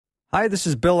Hi, this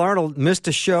is Bill Arnold. Missed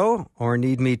a show or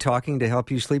need me talking to help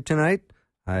you sleep tonight?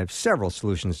 I have several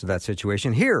solutions to that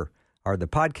situation. Here are the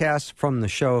podcasts from the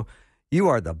show. You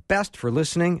are the best for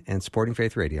listening and supporting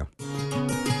Faith Radio.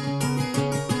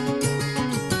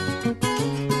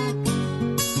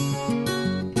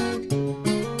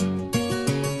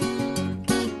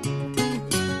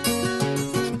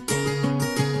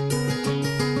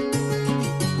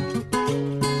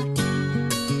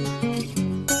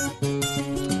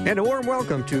 And a warm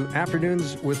welcome to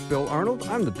Afternoons with Bill Arnold.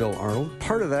 I'm the Bill Arnold.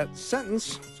 Part of that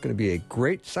sentence. It's going to be a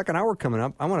great second hour coming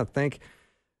up. I want to thank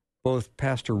both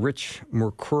Pastor Rich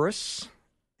Mercouris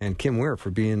and Kim Weir for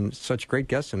being such great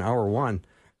guests in hour one.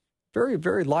 Very,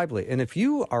 very lively. And if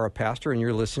you are a pastor and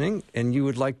you're listening and you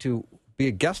would like to be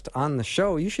a guest on the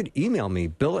show, you should email me,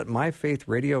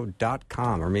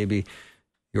 bill@myfaithradio.com, or maybe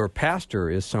your pastor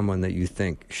is someone that you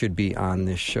think should be on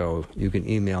this show. You can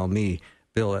email me,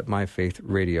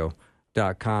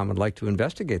 bill@myfaithradio.com. I'd like to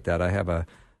investigate that. I have a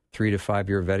 3 to 5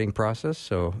 year vetting process,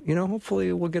 so,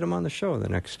 hopefully we'll get them on the show in the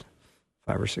next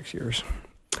 5 or 6 years.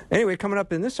 Anyway, coming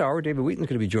up in this hour, David Wheaton's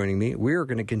going to be joining me. We're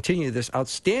going to continue this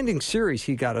outstanding series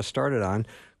he got us started on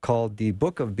called The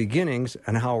Book of Beginnings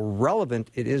and how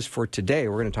relevant it is for today.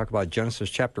 We're going to talk about Genesis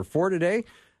chapter 4 today.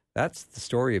 That's the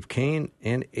story of Cain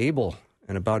and Abel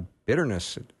and about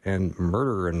bitterness and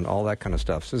murder and all that kind of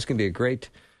stuff. So it's going to be a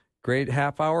great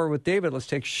half hour with David. Let's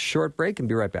take a short break and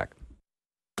be right back.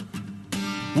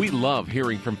 We love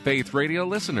hearing from Faith Radio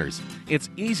listeners.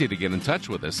 It's easy to get in touch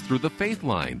with us through the Faith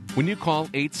Line. When you call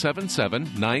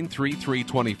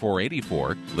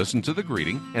 877-933-2484, listen to the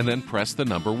greeting, and then press the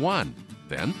number 1.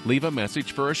 Then leave a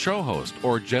message for a show host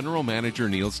or General Manager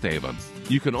Neil Stavum.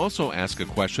 You can also ask a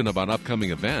question about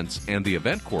upcoming events, and the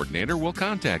event coordinator will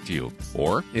contact you.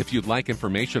 Or, if you'd like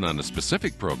information on a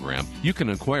specific program, you can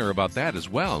inquire about that as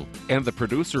well, and the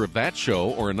producer of that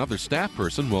show or another staff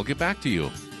person will get back to you.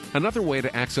 Another way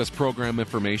to access program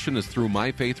information is through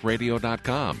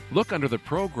myfaithradio.com. Look under the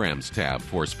Programs tab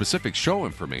for specific show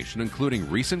information,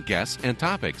 including recent guests and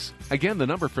topics. Again, the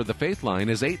number for the Faith Line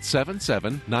is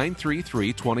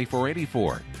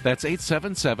 877-933-2484. That's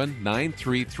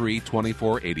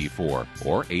 877-933-2484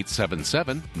 or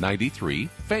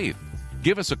 877-93-FAITH.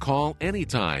 Give us a call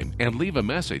anytime and leave a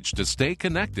message to stay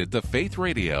connected to Faith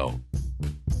Radio.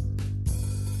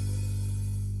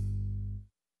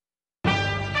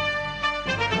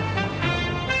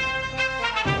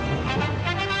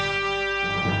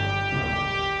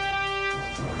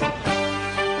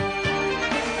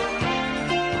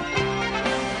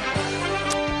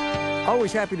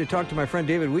 Always happy to talk to my friend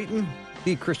David Wheaton.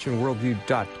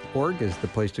 TheChristianWorldview.org is the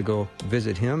place to go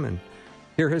visit him and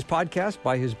hear his podcast,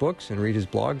 buy his books, and read his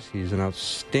blogs. He's an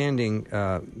outstanding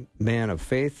man of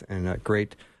faith and a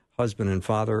great husband and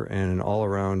father and an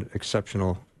all-around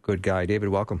exceptional good guy. David,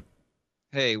 welcome.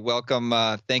 Hey, welcome.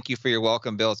 Thank you for your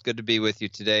welcome, Bill. It's good to be with you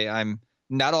today. I'm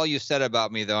not all you said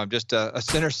about me, though. I'm just a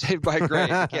sinner saved by grace.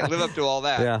 I can't live up to all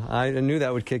that. Yeah, I knew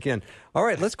that would kick in. All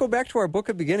right, let's go back to our Book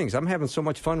of Beginnings. I'm having so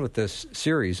much fun with this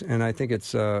series, and I think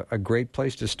it's a great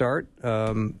place to start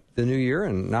the new year,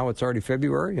 and now it's already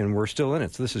February, and we're still in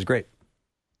it, so this is great.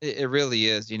 It really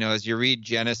is. As you read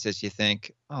Genesis, you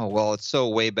think, oh, well, it's so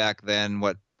way back then,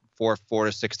 4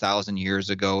 to 6,000 years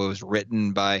ago. It was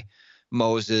written by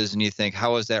Moses, and you think,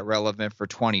 how is that relevant for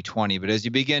 2020? But as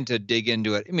you begin to dig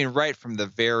into it, right from the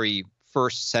very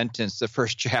first sentence, the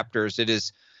first chapters, it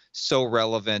is so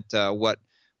relevant what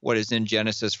is in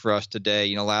Genesis for us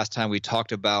today. Last time we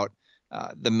talked about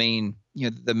the main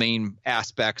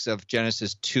aspects of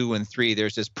Genesis 2 and 3.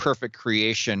 There's this perfect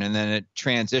creation, and then it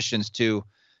transitions to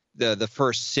the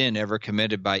first sin ever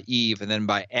committed by Eve and then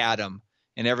by Adam,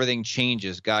 and everything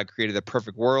changes. God created the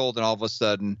perfect world, and all of a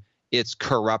sudden it's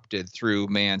corrupted through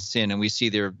man's sin, and we see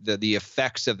the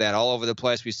effects of that all over the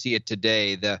place. We see it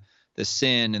today, the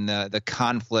sin and the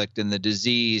conflict and the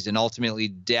disease and ultimately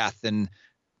death and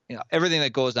everything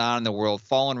that goes on in the world,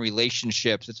 fallen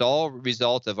relationships. It's all a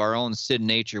result of our own sin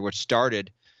nature, which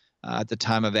started at the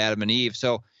time of Adam and Eve.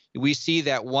 So we see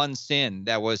that one sin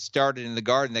that was started in the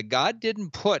garden, that God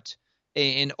didn't put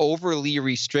an overly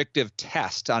restrictive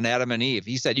test on Adam and Eve.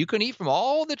 He said, you can eat from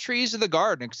all the trees of the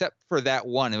garden except for that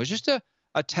one. It was just a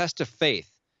test of faith.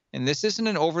 And this isn't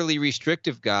an overly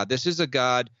restrictive God. This is a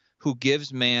God who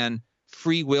gives man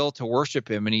free will to worship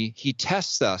him. And he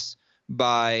tests us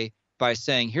by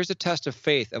saying, here's a test of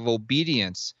faith, of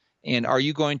obedience. And are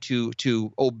you going to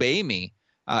obey me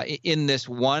in this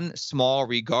one small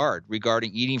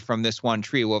regarding eating from this one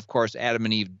tree? Well, of course, Adam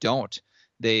and Eve don't.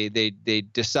 They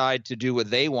decide to do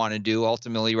what they want to do,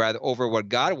 ultimately, rather over what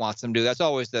God wants them to do. That's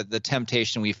always the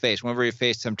temptation we face. Whenever we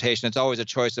face temptation, it's always a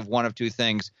choice of one of two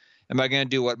things. Am I going to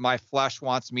do what my flesh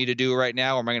wants me to do right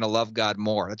now, or am I going to love God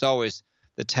more? That's always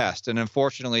the test. And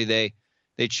unfortunately,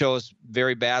 they chose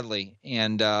very badly,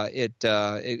 and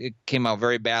it came out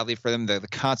very badly for them. The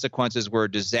consequences were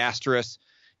disastrous.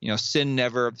 Sin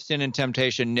and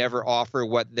temptation never offer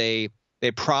what they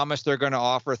promised they're going to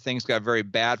offer. Things got very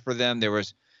bad for them. There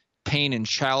was pain in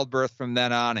childbirth from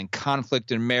then on, and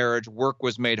conflict in marriage. Work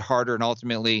was made harder, and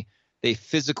ultimately they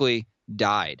physically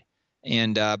died.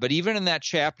 And but even in that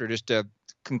chapter, just to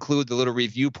conclude the little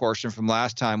review portion from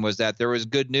last time, was that there was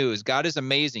good news. God is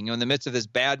amazing. In the midst of this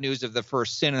bad news of the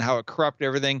first sin and how it corrupted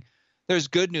everything, there's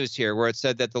good news here, where it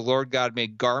said that the Lord God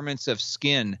made garments of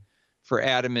skin for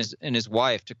Adam and his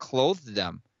wife to clothe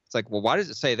them. It's like, well, why does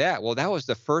it say that? Well, that was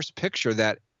the first picture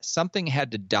that something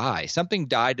had to die. Something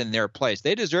died in their place.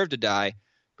 They deserved to die,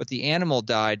 but the animal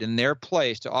died in their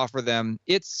place to offer them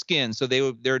its skin, so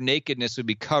their nakedness would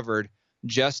be covered,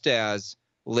 just as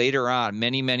later on,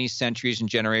 many, many centuries and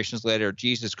generations later,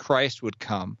 Jesus Christ would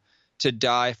come to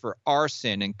die for our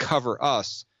sin and cover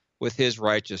us with his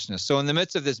righteousness. So in the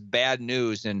midst of this bad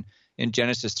news in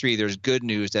Genesis 3, there's good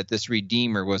news that this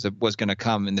Redeemer was going to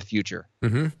come in the future.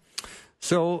 Mm-hmm.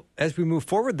 So as we move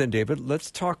forward then, David,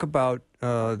 let's talk about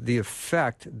the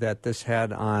effect that this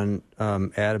had on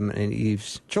Adam and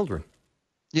Eve's children.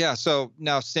 Yeah, so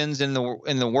now sin's in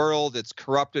the world. It's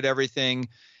corrupted everything.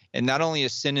 And not only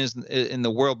is sin in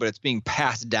the world, but it's being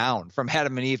passed down from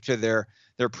Adam and Eve to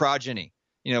their progeny.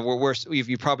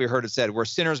 You've probably heard it said, we're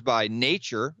sinners by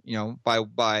nature,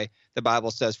 by the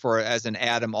Bible says, for as in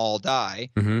Adam all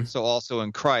die, mm-hmm. so also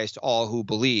in Christ all who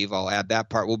believe, I'll add that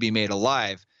part, will be made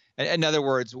alive. In other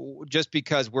words, just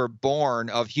because we're born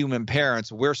of human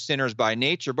parents, we're sinners by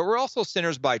nature, but we're also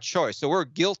sinners by choice. So we're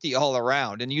guilty all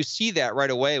around. And you see that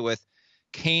right away with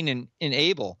Cain and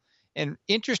Abel. And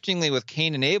interestingly, with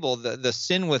Cain and Abel, the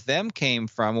sin with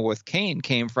Cain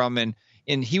came from,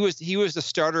 and he was the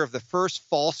starter of the first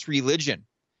false religion.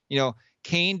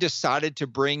 Cain decided to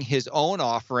bring his own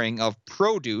offering of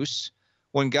produce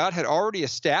when God had already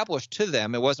established to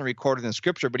them, it wasn't recorded in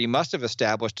Scripture, but he must have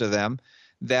established to them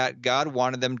that God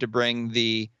wanted them to bring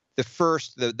the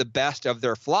best of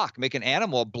their flock, make an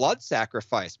animal blood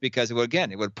sacrifice, because it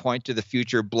would point to the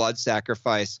future blood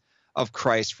sacrifice of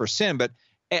Christ for sin. But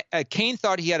Cain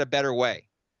thought he had a better way,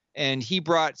 and he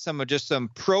brought some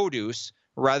produce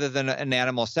rather than an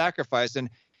animal sacrifice. And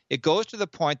it goes to the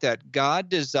point that God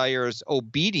desires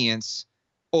obedience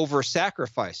over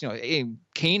sacrifice.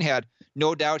 Cain had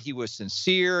no doubt he was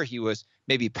sincere, he was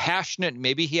maybe passionate,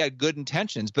 maybe he had good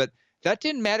intentions, but that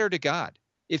didn't matter to God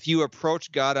if you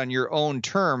approach God on your own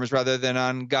terms rather than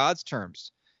on God's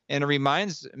terms. And it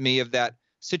reminds me of that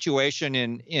situation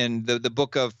in the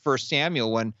book of 1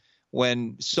 Samuel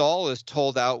when Saul is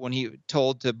told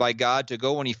by God to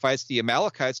go when he fights the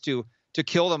Amalekites to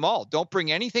kill them all. Don't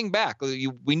bring anything back.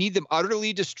 We need them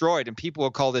utterly destroyed. And people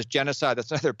will call this genocide.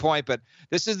 That's another point. But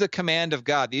this is the command of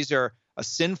God. These are a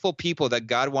sinful people that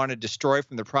God wanted to destroy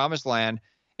from the promised land.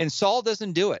 And Saul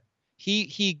doesn't do it.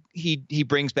 He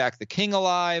brings back the king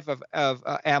alive of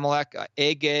Amalek,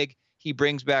 Agag. He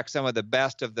brings back some of the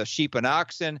best of the sheep and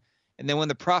oxen. And then when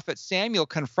the prophet Samuel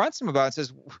confronts him about it,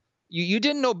 says, you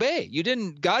didn't obey.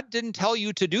 God didn't tell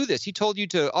you to do this. He told you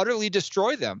to utterly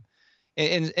destroy them.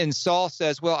 And Saul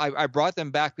says, well, I brought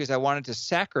them back because I wanted to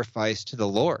sacrifice to the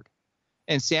Lord.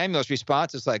 And Samuel's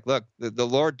response is like, look, the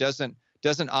Lord doesn't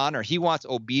honor. He wants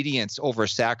obedience over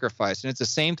sacrifice. And it's the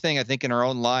same thing, I think, in our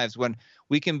own lives when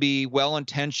we can be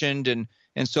well-intentioned and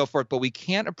so forth, but we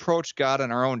can't approach God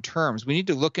on our own terms. We need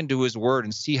to look into his word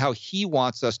and see how he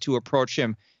wants us to approach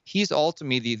him. He's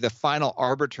ultimately the final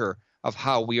arbiter of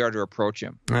how we are to approach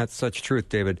him. That's such truth,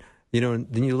 David. Then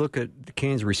you look at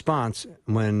Cain's response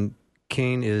when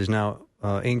Cain is now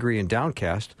angry and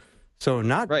downcast. So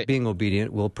not being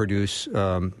obedient will produce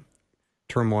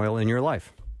turmoil in your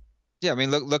life. Yeah, I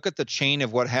mean, look at the chain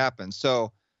of what happened.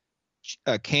 So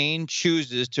Cain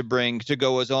chooses to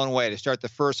go his own way, to start the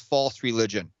first false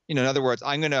religion. In other words,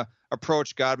 I'm going to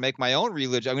approach God, make my own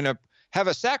religion. I'm going to have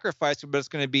a sacrifice, but it's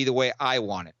going to be the way I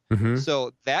want it. Mm-hmm.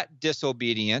 So that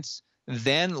disobedience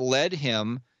then led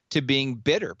him to being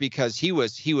bitter because he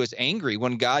was angry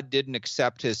when God didn't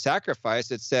accept his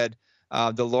sacrifice. It said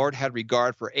the Lord had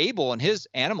regard for Abel and his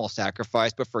animal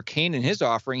sacrifice, but for Cain and his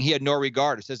offering, he had no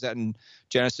regard. It says that in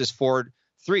Genesis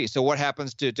 4:3. So what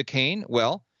happens to Cain?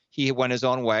 Well, he went his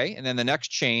own way, and then the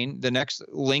next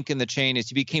link in the chain is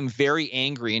he became very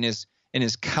angry, and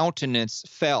his countenance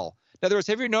fell. In other words,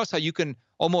 have you noticed how you can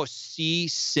almost see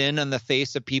sin on the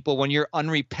face of people when you're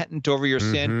unrepentant over your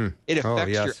sin? It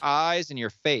affects your eyes and your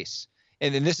face.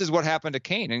 And then this is what happened to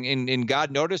Cain. And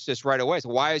God noticed this right away. So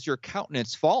why is your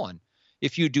countenance fallen?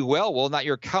 If you do well, will not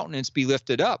your countenance be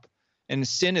lifted up? And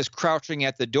sin is crouching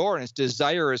at the door, and its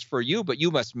desire is for you, but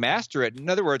you must master it. In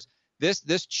other words,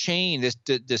 this chain, this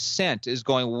descent is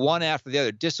going one after the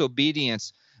other.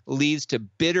 Disobedience leads to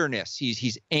bitterness.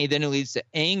 Then it leads to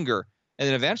anger. And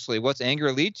then eventually, what's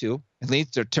anger lead to? It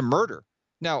leads to murder.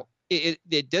 Now,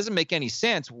 it doesn't make any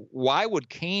sense. Why would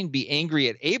Cain be angry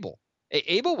at Abel?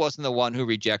 Abel wasn't the one who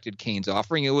rejected Cain's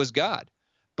offering. It was God.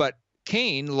 But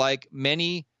Cain, like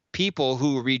many people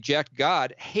who reject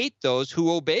God, hate those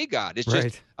who obey God. It's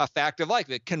just a fact of life.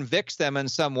 It convicts them in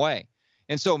some way.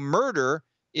 And so murder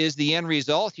is the end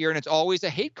result here, and it's always a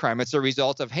hate crime. It's a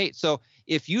result of hate. So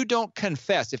if you don't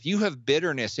confess, if you have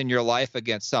bitterness in your life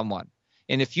against someone,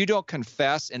 and if you don't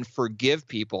confess and forgive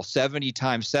people 70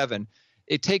 times 7,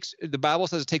 the Bible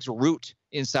says it takes root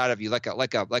inside of you like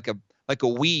a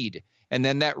weed. And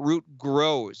then that root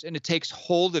grows and it takes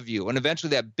hold of you. And eventually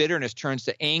that bitterness turns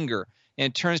to anger, and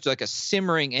it turns to like a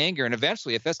simmering anger. And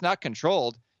eventually, if that's not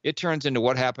controlled, it turns into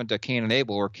what happened to Cain and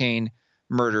Abel, where Cain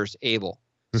murders Abel.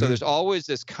 Mm-hmm. So there's always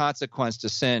this consequence to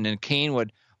sin. And Cain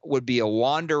would be a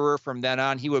wanderer from then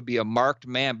on. He would be a marked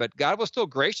man, but God was still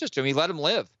gracious to him. He let him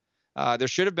live. There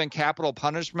should have been capital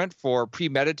punishment for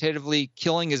premeditatively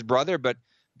killing his brother, but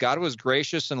God was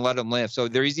gracious and let him live. So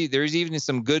there's even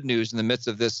some good news in the midst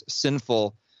of this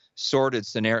sinful, sordid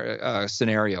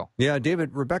scenario. Yeah,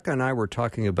 David, Rebecca and I were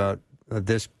talking about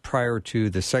this prior to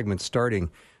the segment starting,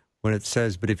 when it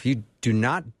says, "But if you do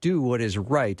not do what is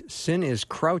right, sin is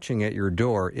crouching at your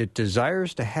door. It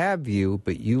desires to have you,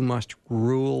 but you must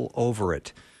rule over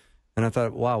it." And I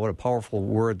thought, wow, what a powerful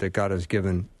word that God has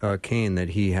given Cain, that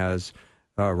he has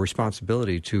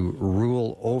responsibility to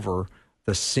rule over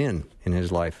the sin in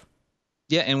his life.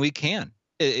 Yeah, and we can.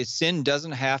 Sin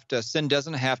doesn't have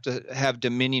to have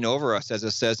dominion over us, as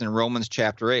it says in Romans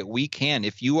chapter 8. We can.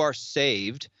 If you are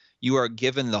saved, you are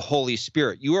given the Holy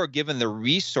Spirit. You are given the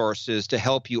resources to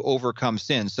help you overcome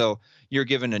sin. So you're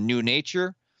given a new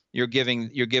nature. You're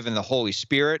given the Holy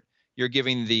Spirit. You're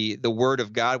giving the Word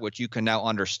of God, which you can now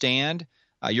understand.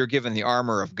 You're given the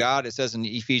armor of God. It says in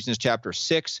Ephesians chapter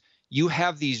 6, you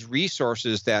have these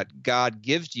resources that God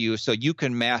gives you so you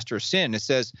can master sin. It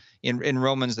says in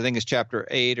Romans, I think it's chapter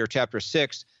 8 or chapter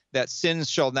 6, that sin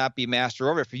shall not be master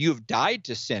over you. For you have died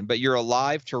to sin, but you're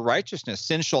alive to righteousness.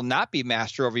 Sin shall not be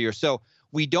master over you. So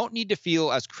we don't need to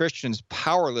feel as Christians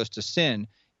powerless to sin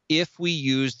if we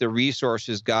use the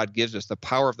resources God gives us, the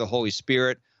power of the Holy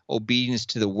Spirit, obedience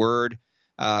to the Word,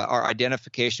 our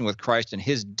identification with Christ and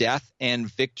his death and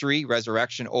victory,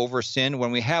 resurrection over sin.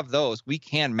 When we have those, we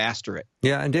can master it.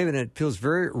 Yeah, and David, it feels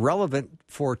very relevant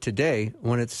for today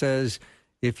when it says,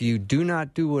 if you do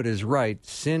not do what is right,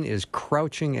 sin is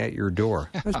crouching at your door.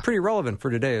 That's pretty relevant for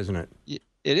today, isn't it?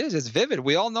 It is. It's vivid.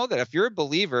 We all know that. If you're a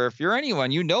believer, if you're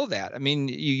anyone, you know that. I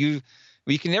mean,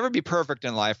 we can never be perfect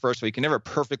in life, first of all. You can never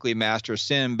perfectly master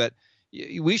sin, but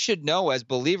we should know as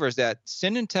believers that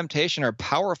sin and temptation are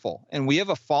powerful, and we have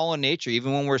a fallen nature.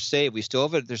 Even when we're saved, we still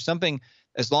have there's something,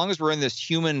 as long as we're in this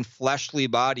human fleshly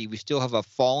body, we still have a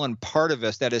fallen part of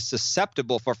us that is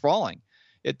susceptible for falling.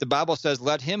 The Bible says,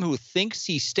 let him who thinks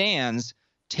he stands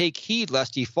take heed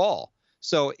lest he fall.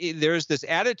 So there's this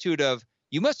attitude of,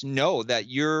 you must know that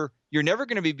you're never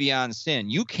going to be beyond sin.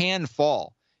 You can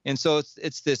fall. And so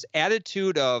it's this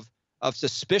attitude of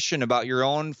suspicion about your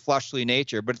own fleshly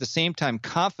nature, but at the same time,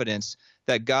 confidence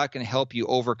that God can help you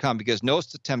overcome, because no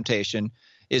temptation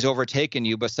is overtaken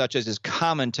you, but such as is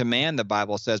common to man, the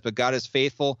Bible says. But God is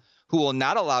faithful, who will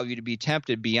not allow you to be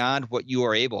tempted beyond what you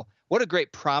are able. What a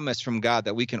great promise from God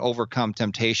that we can overcome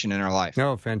temptation in our life.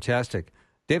 Oh, fantastic.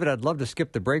 David, I'd love to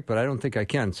skip the break, but I don't think I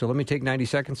can. So let me take 90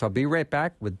 seconds. I'll be right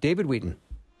back with David Wheaton.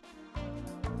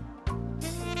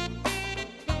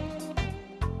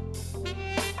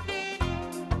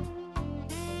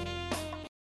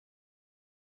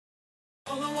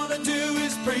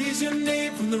 Praise your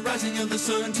name from the rising of the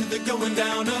sun to the going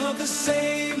down of the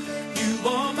same. You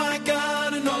are my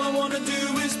God, and all I want to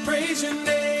do is praise your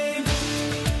name.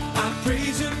 I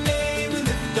praise your name and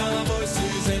lift our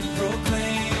voices and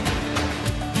proclaim.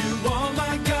 You are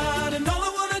my God, and all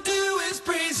I want to do is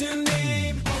praise your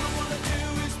name. All I want to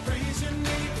do is praise your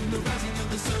name from the rising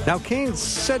of the sun. Now Cain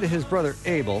said to his brother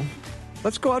Abel,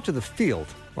 let's go out to the field.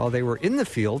 While they were in the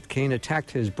field, Cain attacked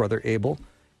his brother Abel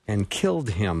and killed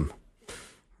him.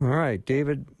 All right,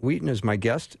 David Wheaton is my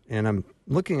guest, and I'm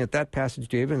looking at that passage,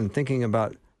 David, and thinking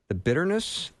about the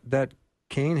bitterness that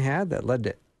Cain had that led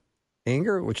to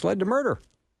anger, which led to murder.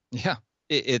 Yeah,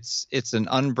 it's an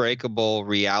unbreakable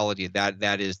reality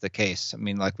that is the case. I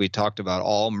mean, like we talked about,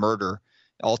 all murder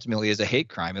ultimately is a hate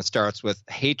crime. It starts with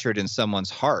hatred in someone's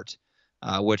heart.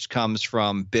 which comes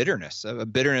from bitterness.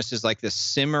 Bitterness is like this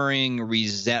simmering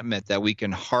resentment that we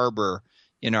can harbor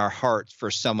in our hearts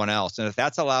for someone else. And if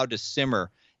that's allowed to simmer,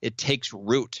 it takes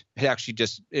root.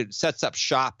 It sets up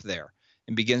shop there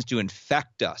and begins to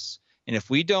infect us. And if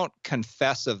we don't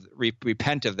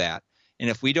repent of that, and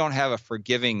if we don't have a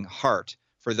forgiving heart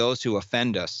for those who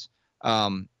offend us,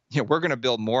 we're going to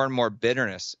build more and more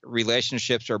bitterness.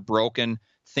 Relationships are broken.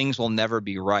 Things will never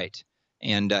be right.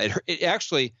 And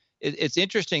it's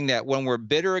interesting that when we're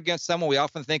bitter against someone, we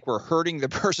often think we're hurting the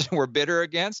person we're bitter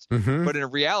against. Mm-hmm. But in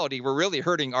reality, we're really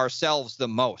hurting ourselves the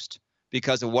most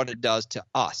because of what it does to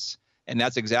us. And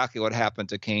that's exactly what happened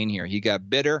to Cain here. He got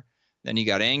bitter, then he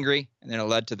got angry, and then it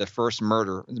led to the first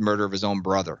murder of his own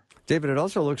brother. David, it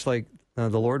also looks like the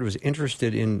Lord was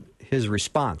interested in his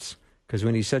response, because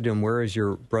when he said to him, "Where is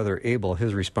your brother Abel?"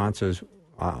 his response is,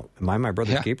 "Am I my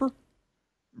brother's keeper?"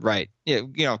 Right.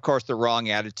 Yeah. Of course, the wrong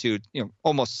attitude,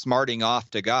 almost smarting off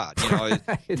to God.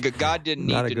 God didn't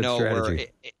need to know strategy.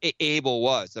 Where Abel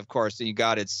was. Of course,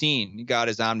 God had seen. God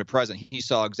is omnipresent. He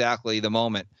saw exactly the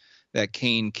moment that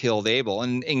Cain killed Abel.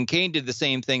 And Cain did the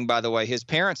same thing, by the way, his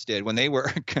parents did when they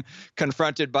were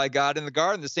confronted by God in the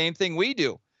garden, the same thing we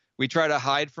do. We try to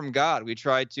hide from God. We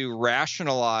try to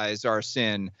rationalize our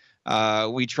sin.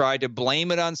 We try to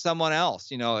blame it on someone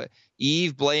else.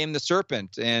 Eve blamed the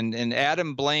serpent, and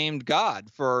Adam blamed God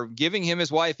for giving him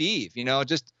his wife Eve.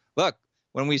 Just look,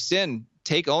 when we sin,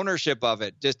 take ownership of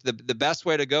it. Just the best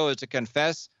way to go is to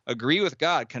confess, agree with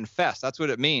God, confess. That's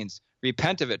what it means.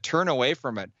 Repent of it, turn away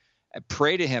from it.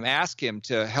 Pray to him, ask him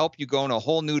to help you go in a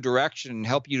whole new direction and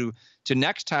help you to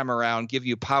next time around give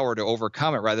you power to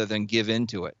overcome it rather than give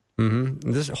into it.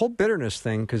 Mm-hmm. This whole bitterness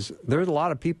thing, because there's a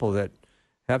lot of people that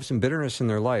have some bitterness in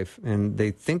their life and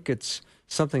they think it's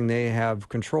something they have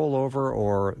control over,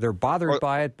 or they're bothered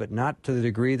by it, but not to the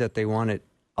degree that they want it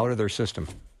out of their system.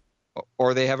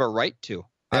 Or they have a right to.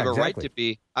 I have a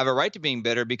right to being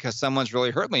bitter because someone's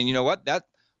really hurt me. And you know what? That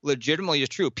legitimately is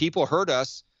true. People hurt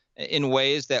us in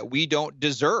ways that we don't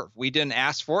deserve. We didn't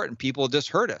ask for it, and people just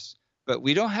hurt us. But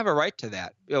we don't have a right to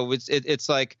that.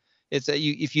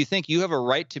 If you think you have a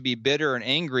right to be bitter and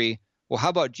angry, well, how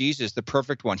about Jesus, the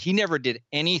perfect one? He never did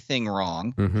anything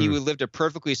wrong. Mm-hmm. He lived a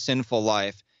perfectly sinful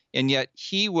life, and yet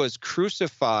he was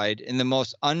crucified in the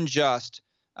most unjust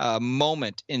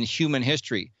moment in human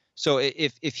history. So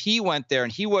if he went there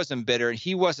and he wasn't bitter and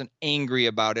he wasn't angry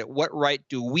about it, what right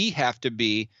do we have to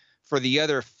be for the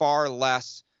other far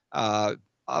less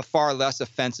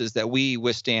offenses that we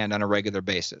withstand on a regular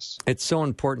basis? It's so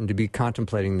important to be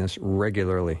contemplating this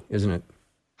regularly, isn't it?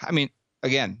 I mean,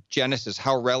 again, Genesis,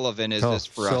 how relevant is this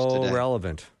for us today? So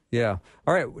relevant, yeah.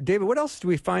 All right, David, what else do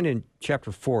we find in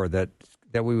chapter 4 that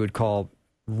we would call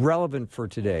relevant for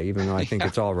today, even though I think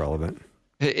it's all relevant?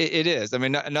 It is. I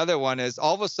mean, another one is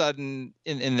all of a sudden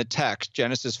in the text,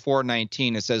 Genesis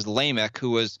 4:19, it says Lamech,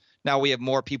 who was, now we have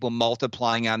more people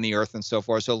multiplying on the earth and so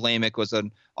forth. So Lamech was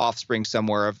an offspring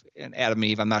somewhere of Adam and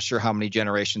Eve. I'm not sure how many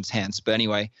generations hence. But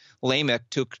anyway, Lamech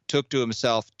took to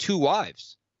himself 2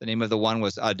 wives. The name of the one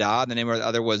was Adah, and the name of the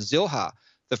other was Zillah.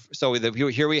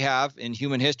 Here we have in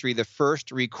human history the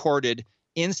first recorded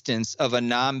instance of a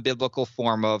non-biblical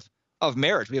form of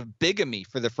marriage. We have bigamy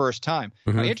for the first time.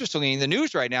 Mm-hmm. Now, interestingly, in the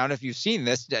news right now, and if you've seen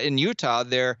this, in Utah,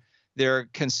 they're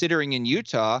considering in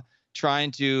Utah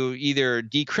trying to either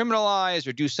decriminalize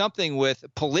or do something with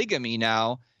polygamy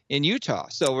now in Utah.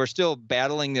 So we're still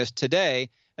battling this today.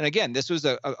 And again, this was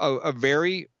a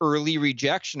very early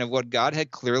rejection of what God had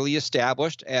clearly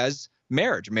established as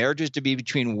marriage. Marriage is to be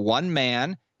between one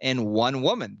man and one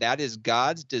woman. That is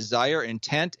God's desire,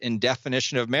 intent, and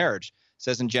definition of marriage. It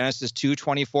says in Genesis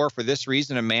 2:24, "For this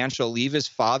reason a man shall leave his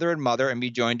father and mother and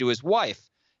be joined to his wife,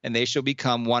 and they shall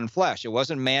become one flesh." It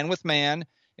wasn't man with man.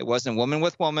 It wasn't woman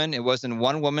with woman. It wasn't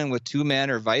one woman with 2 men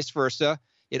or vice versa.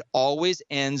 It always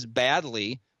ends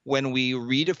badly when we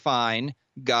redefine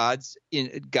God's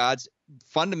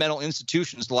fundamental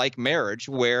institutions like marriage,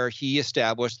 where he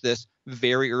established this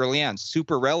very early on.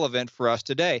 Super relevant for us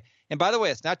today. And by the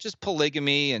way, it's not just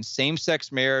polygamy and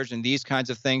same-sex marriage and these kinds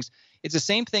of things. It's the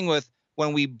same thing with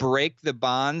when we break the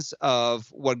bonds of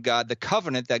the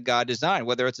covenant that God designed,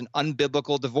 whether it's an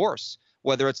unbiblical divorce,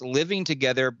 whether it's living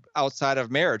together outside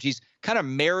of marriage. These kind of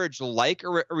marriage-like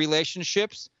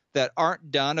relationships that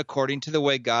aren't done according to the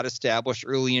way God established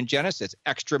early in Genesis,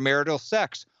 extramarital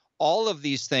sex. All of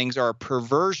these things are a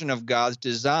perversion of God's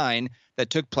design that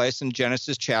took place in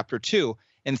Genesis chapter 2.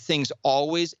 And things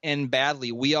always end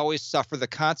badly. We always suffer the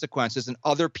consequences, and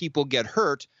other people get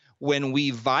hurt when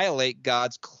we violate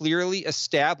God's clearly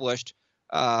established,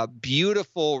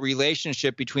 beautiful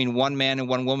relationship between one man and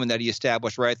one woman that he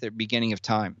established right at the beginning of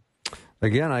time.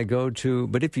 Again, I go to,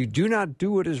 but if you do not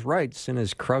do what is right, sin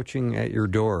is crouching at your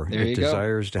door. It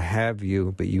desires to have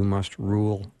you, but you must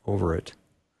rule over it.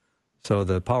 So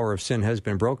the power of sin has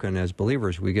been broken. As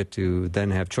believers, we get to then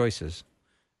have choices.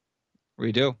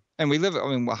 We do. And we live,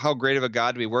 how great of a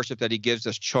God do we worship that he gives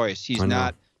us choice?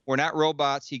 We're not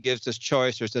robots. He gives us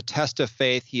choice. There's a test of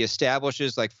faith. He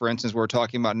establishes, like, for instance, we're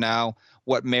talking about now,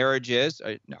 what marriage is.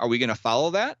 Are we going to follow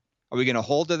that? Are we going to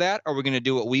hold to that? Or are we going to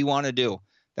do what we want to do?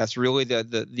 That's really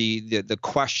the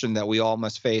question that we all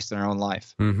must face in our own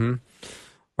life. Mm-hmm.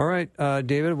 All right,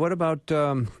 David, what about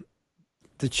the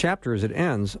chapter as it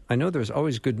ends? I know there's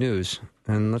always good news,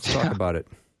 and let's talk about it.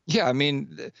 Yeah,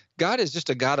 God is just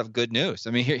a God of good news.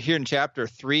 Here in chapter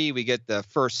 3, we get the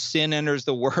first sin enters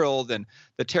the world and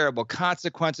the terrible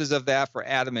consequences of that for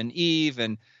Adam and Eve,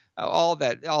 and all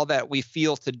that we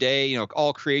feel today.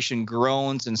 All creation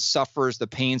groans and suffers the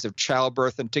pains of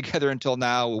childbirth, and together until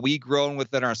now we groan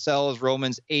within ourselves,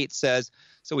 Romans 8 says.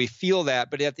 So we feel that.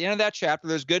 But at the end of that chapter,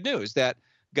 there's good news that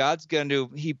God's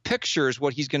he pictures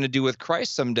what he's going to do with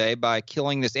Christ someday by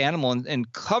killing this animal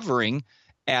and covering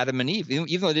Adam and Eve.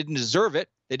 Even though they didn't deserve it,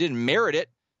 they didn't merit it,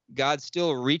 God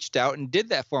still reached out and did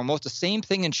that for them. Almost the same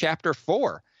thing in chapter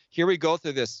 4. Here we go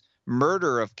through this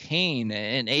murder of Cain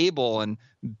and Abel and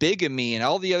bigamy and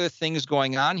all the other things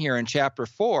going on here in chapter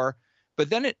 4. But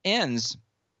then it ends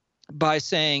by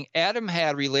saying Adam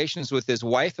had relations with his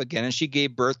wife again, and she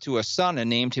gave birth to a son and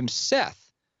named him Seth.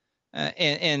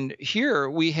 And here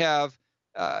we have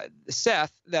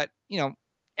Seth that,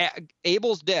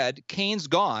 Abel's dead, Cain's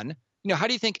gone. How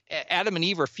do you think Adam and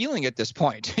Eve are feeling at this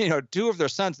point? Two of their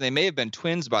sons, and they may have been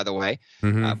twins, by the way.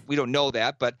 Mm-hmm. We don't know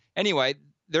that. But anyway,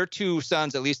 their two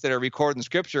sons, at least that are recorded in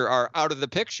Scripture, are out of the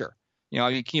picture.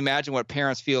 Can you imagine what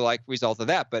parents feel like as a result of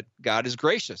that? But God is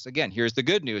gracious. Again, here's the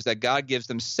good news, that God gives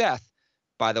them Seth,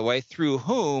 by the way, through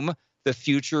whom the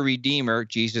future Redeemer,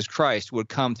 Jesus Christ, would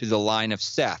come through the line of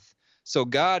Seth. So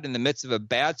God, in the midst of a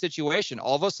bad situation,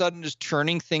 all of a sudden is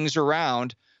turning things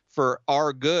around for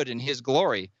our good and his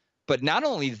glory. But not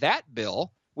only that,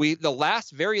 Bill, the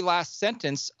very last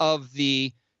sentence of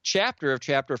the chapter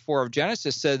 4 of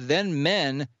Genesis said, then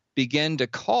men begin to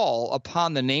call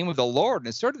upon the name of the Lord. And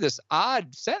it's sort of this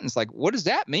odd sentence, like, what does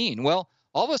that mean? Well,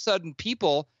 all of a sudden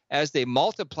people, as they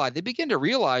multiply, they begin to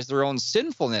realize their own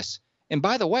sinfulness. And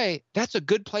by the way, that's a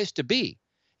good place to be.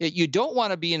 You don't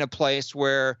want to be in a place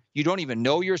where you don't even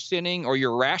know you're sinning or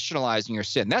you're rationalizing your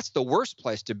sin. That's the worst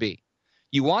place to be.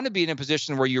 You want to be in a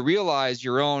position where you realize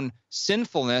your own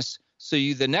sinfulness. So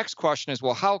the next question is,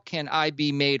 well, how can I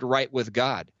be made right with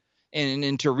God?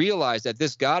 And to realize that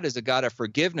this God is a God of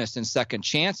forgiveness and second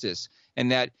chances,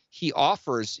 and that he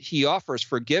offers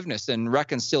forgiveness and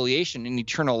reconciliation and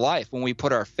eternal life when we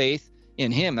put our faith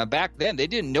in him. Now, back then, they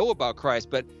didn't know about Christ,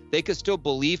 but they could still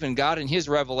believe in God and his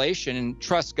revelation and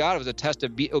trust God. It was a test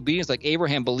of obedience, like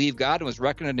Abraham believed God and was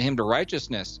reckoned unto him to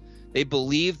righteousness. They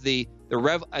believed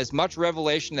as much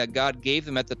revelation that God gave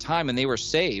them at the time, and they were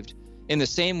saved. In the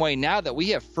same way now that we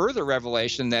have further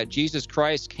revelation that Jesus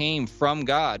Christ came from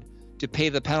God to pay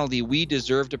the penalty we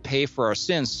deserve to pay for our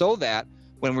sins, so that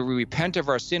when we repent of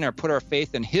our sin or put our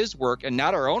faith in his work and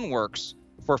not our own works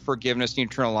for forgiveness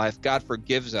and eternal life, God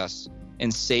forgives us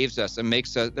and saves us and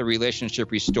makes the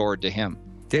relationship restored to him.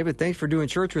 David, thanks for doing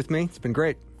church with me. It's been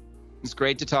great. It's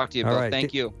great to talk to you, Bill. Right.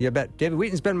 Thank you. You bet. David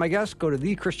Wheaton's been my guest. Go to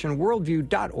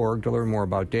thechristianworldview.org to learn more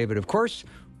about David. Of course,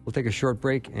 we'll take a short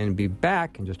break and be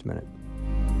back in just a minute.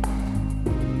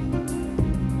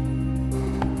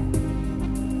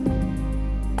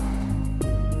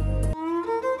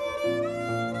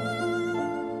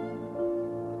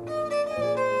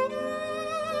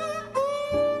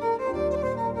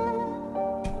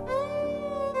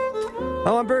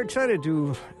 Well, I'm very excited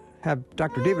to have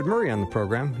Dr. David Murray on the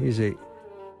program. He's a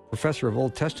professor of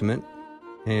Old Testament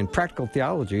and practical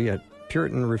theology at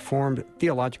Puritan Reformed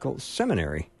Theological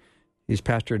Seminary. He's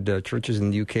pastored churches in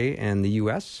the UK and the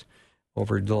US.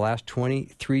 Over the last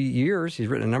 23 years, he's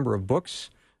written a number of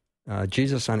books.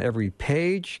 Jesus on Every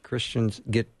Page, Christians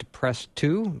Get Depressed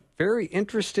Too. Very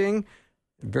interesting.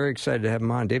 Very excited to have him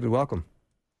on. David, welcome.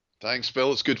 Thanks,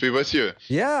 Bill. It's good to be with you.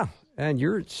 Yeah, and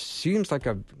you seems like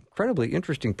an incredibly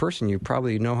interesting person. You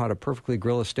probably know how to perfectly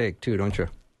grill a steak, too, don't you?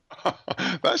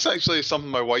 That's actually something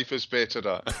my wife is better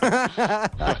at.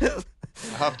 I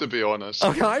have to be honest.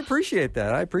 Okay, I appreciate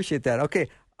that. Okay,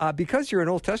 because you're an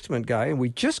Old Testament guy, and we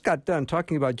just got done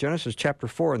talking about Genesis chapter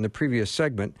 4 in the previous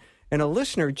segment, and a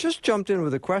listener just jumped in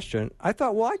with a question, I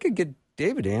thought, well, I could get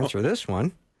David to answer this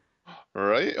one. All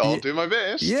right, I'll do my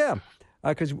best. Yeah,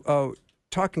 because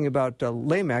talking about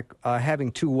Lamech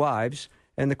having two wives,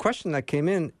 and the question that came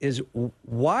in is,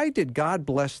 why did God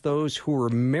bless those who were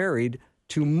married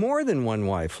to more than one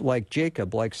wife, like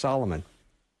Jacob, like Solomon?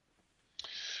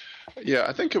 Yeah,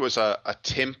 I think it was a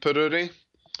temporary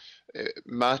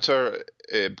matter,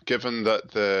 given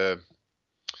that the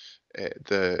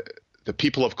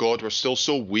people of God were still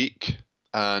so weak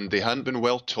and they hadn't been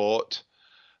well taught,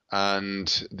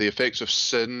 and the effects of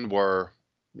sin were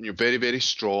very, very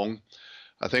strong.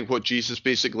 I think what Jesus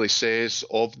basically says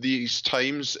of these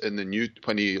times in the new,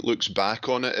 when he looks back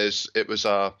on it, is it was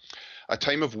a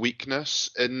time of weakness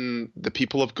in the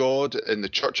people of God, in the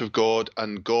church of God,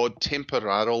 and God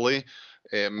temporarily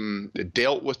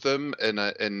dealt with them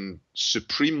in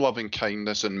supreme loving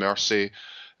kindness and mercy,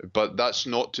 but that's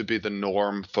not to be the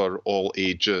norm for all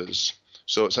ages.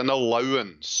 So it's an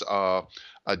allowance, a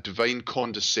divine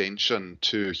condescension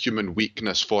to human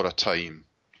weakness for a time.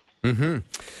 Mm-hmm.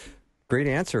 Great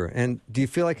answer. And do you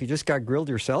feel like you just got grilled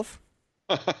yourself?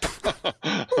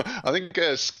 I think I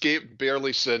escaped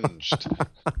barely singed.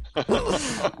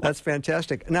 That's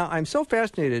fantastic. Now, I'm so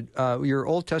fascinated, your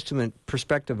Old Testament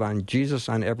perspective on Jesus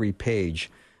on every page.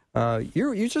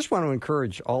 You just want to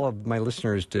encourage all of my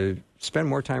listeners to spend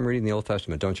more time reading the Old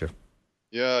Testament, don't you?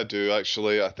 Yeah, I do,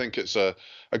 actually. I think it's a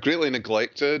greatly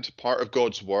neglected part of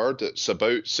God's Word. It's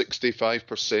about 65%,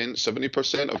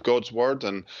 70% of God's Word,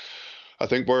 and I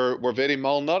think we're very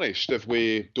malnourished if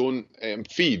we don't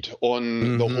feed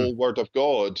on the whole Word of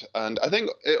God. And I think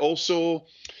it also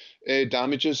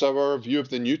damages our view of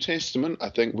the New Testament. I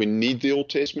think we need the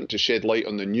Old Testament to shed light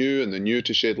on the New, and the New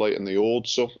to shed light on the Old.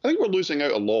 So I think we're losing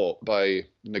out a lot by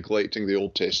neglecting the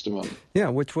Old Testament. Yeah,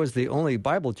 which was the only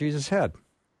Bible Jesus had.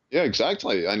 Yeah,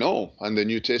 exactly. I know. And the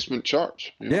New Testament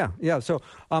church. Yeah. So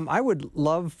I would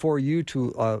love for you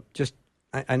to just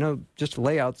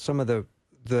lay out some of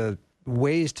the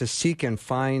ways to seek and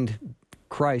find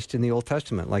Christ in the Old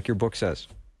Testament, like your book says.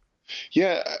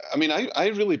 Yeah, I mean, I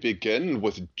really begin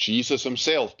with Jesus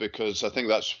himself, because I think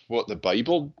that's what the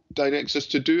Bible directs us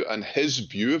to do, and his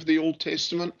view of the Old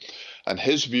Testament. And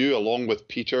his view, along with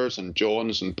Peter's and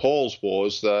John's and Paul's,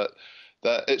 was that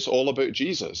it's all about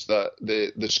Jesus, that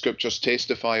the scriptures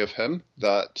testify of him,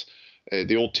 that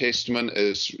the Old Testament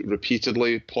is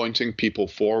repeatedly pointing people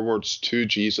forwards to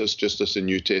Jesus, just as the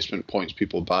New Testament points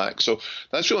people back. So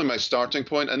that's really my starting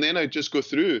point. And then I just go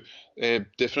through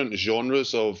different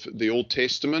genres of the Old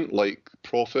Testament, like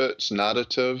prophets,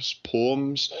 narratives,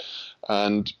 poems,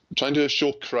 and trying to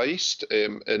show Christ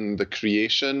in the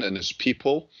creation, in his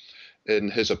people, in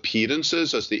his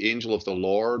appearances as the angel of the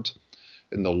Lord,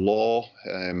 in the law,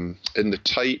 in the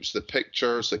types, the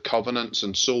pictures, the covenants,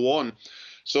 and so on.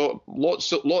 So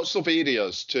lots of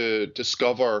areas to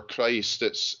discover Christ.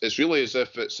 It's really as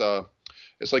if it's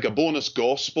like a bonus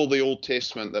gospel, the Old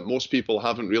Testament, that most people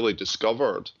haven't really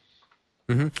discovered.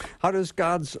 Mm-hmm. How does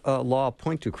God's law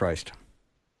point to Christ?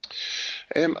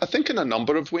 I think in a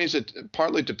number of ways. It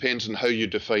partly depends on how you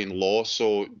define law.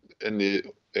 So in the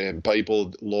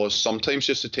Bible, laws sometimes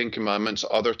just the Ten Commandments,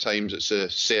 other times it's the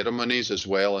ceremonies as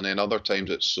well, and then other times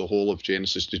it's the whole of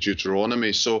Genesis to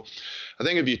Deuteronomy. So I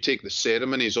think if you take the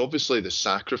ceremonies, obviously the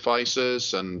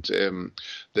sacrifices and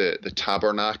the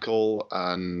tabernacle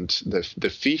and the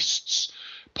feasts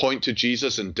point to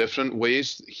Jesus in different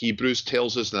ways. Hebrews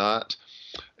tells us that.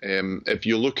 If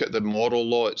you look at the moral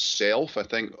law itself, I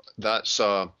think that's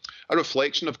a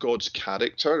reflection of God's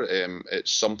character.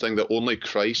 It's something that only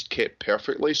Christ kept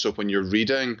perfectly. So when you're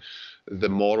reading the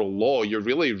moral law, you're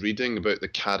really reading about the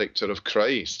character of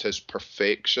Christ, his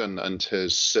perfection and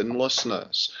his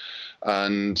sinlessness.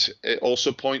 And it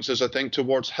also points us, I think,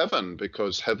 towards heaven,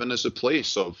 because heaven is a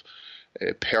place of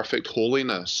perfect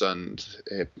holiness and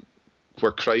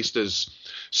where Christ is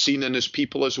seen in his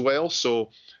people as well.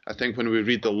 So I think when we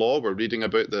read the law, we're reading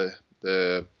about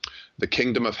the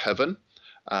kingdom of heaven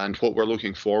and what we're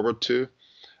looking forward to.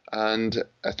 And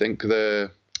I think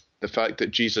the fact that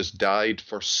Jesus died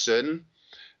for sin,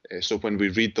 so when we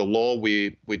read the law,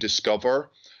 we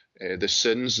discover the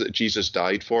sins that Jesus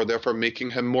died for, therefore making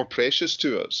him more precious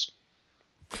to us.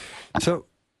 So,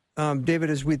 David,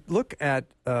 as we look at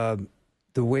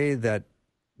the way that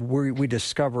we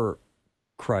discover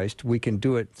Christ, we can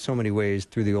do it so many ways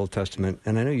through the Old Testament.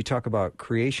 And I know you talk about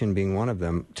creation being one of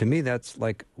them. To me, that's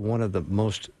like one of the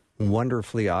most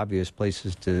wonderfully obvious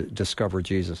places to discover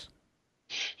Jesus.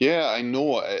 Yeah, I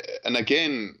know. And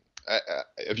again,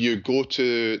 if you go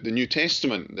to the New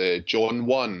Testament, John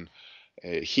 1,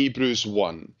 Hebrews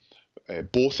 1,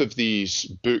 both of these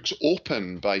books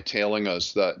open by telling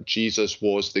us that Jesus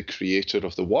was the creator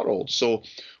of the world. So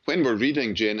when we're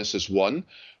reading Genesis 1,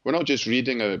 we're not just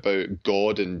reading about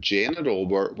God in general,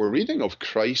 we're reading of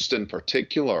Christ in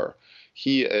particular.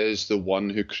 He is the one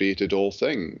who created all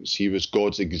things. He was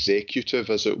God's executive,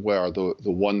 as it were, the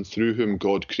one through whom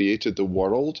God created the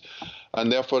world.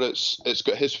 And therefore it's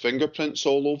got his fingerprints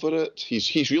all over it.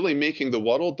 He's really making the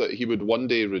world that he would one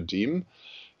day redeem.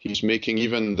 He's making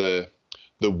even the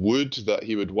wood that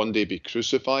he would one day be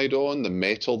crucified on, the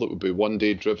metal that would be one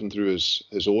day driven through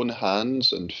his own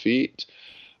hands and feet,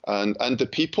 and the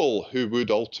people who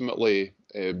would ultimately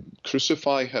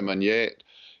crucify him. And yet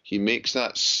he makes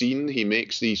that scene, he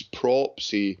makes these props,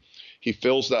 he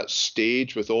fills that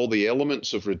stage with all the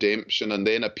elements of redemption, and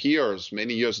then appears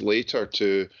many years later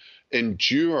to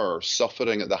endure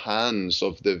suffering at the hands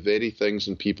of the very things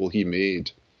and people he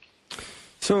made.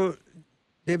 So,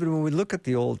 David, when we look at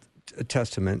the Old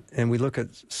Testament and we look at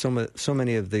so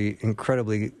many of the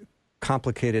incredibly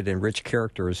complicated and rich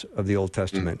characters of the Old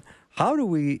Testament, how do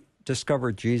we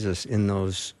discover Jesus in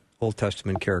those Old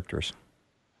Testament characters?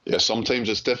 Yeah, sometimes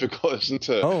it's difficult, isn't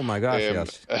it? Oh, my gosh,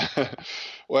 yes.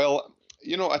 Well,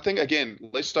 I think, again,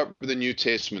 let's start with the New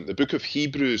Testament. The book of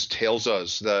Hebrews tells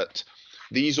us that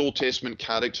these Old Testament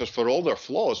characters, for all their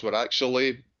flaws, were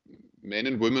actually men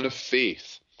and women of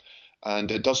faith.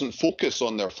 And it doesn't focus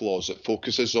on their flaws, it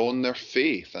focuses on their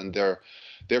faith. And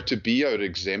they're to be our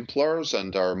exemplars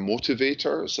and our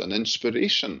motivators and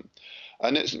inspiration.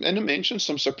 And it mentions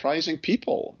some surprising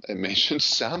people. It mentions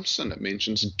Samson, it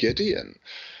mentions Gideon,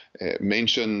 it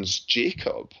mentions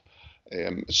Jacob.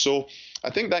 So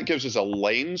I think that gives us a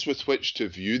lens with which to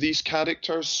view these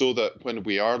characters, so that when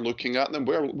we are looking at them,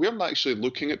 we're actually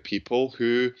looking at people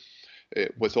who,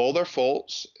 with all their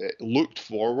faults, looked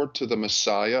forward to the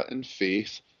Messiah in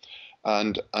faith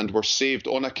and were saved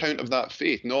on account of that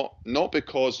faith, not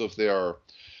because of their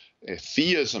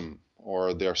theism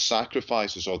or their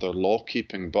sacrifices or their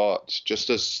law-keeping, but just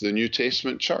as the New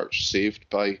Testament church, saved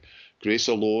by grace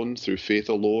alone, through faith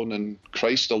alone, and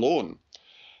Christ alone.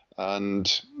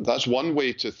 And that's one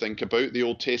way to think about the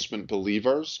Old Testament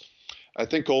believers. I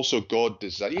think also God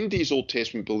designed these Old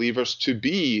Testament believers to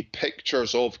be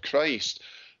pictures of Christ,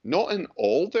 not in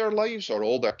all their lives or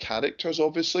all their characters,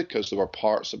 obviously, because there were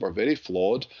parts that were very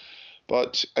flawed.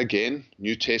 But again,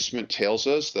 New Testament tells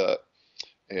us that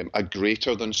a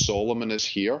greater than Solomon is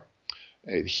here.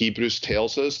 Hebrews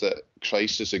tells us that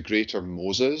Christ is a greater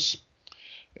Moses.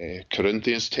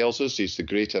 Corinthians tells us he's the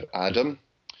greater Adam.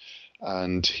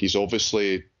 And he's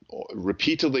obviously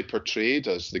repeatedly portrayed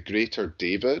as the greater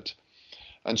David.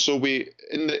 And so we,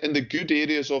 in the good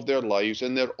areas of their lives,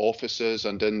 in their offices,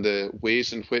 and in the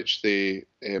ways in which they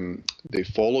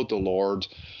followed the Lord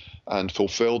and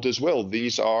fulfilled His will,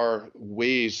 these are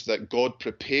ways that God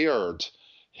prepared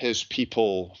His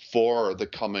people for the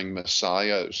coming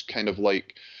Messiah. It's kind of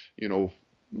like,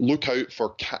 look out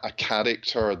for a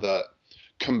character that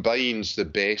combines the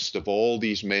best of all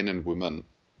these men and women.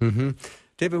 Mm-hmm.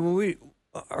 David, when we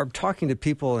are talking to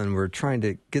people and we're trying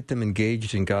to get them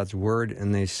engaged in God's Word,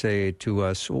 and they say to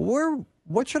us,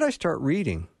 what should I start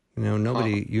reading?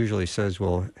 Nobody usually says,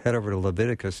 well, head over to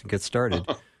Leviticus and get started.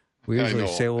 We usually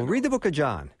say, well, read the book of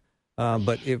John.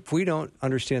 But if we don't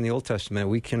understand the Old Testament,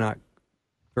 we cannot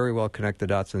very well connect the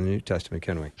dots in the New Testament,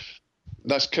 can we?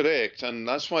 That's correct. And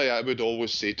that's why I would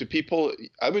always say to people,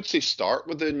 I would say start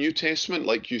with the New Testament,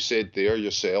 like you said there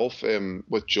yourself,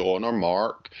 with John or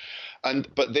Mark,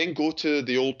 but then go to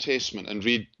the Old Testament and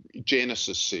read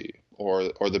Genesis, say,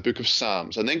 or the book of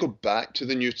Psalms, and then go back to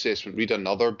the New Testament, read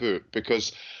another book,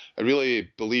 because I really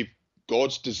believe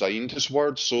God's designed His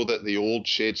Word so that the old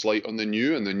sheds light on the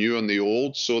new and the new on the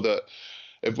old, so that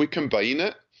if we combine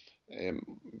it,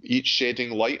 each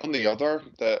shedding light on the other,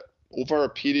 that over a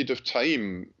period of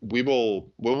time, we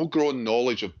will grow in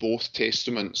knowledge of both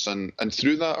testaments, and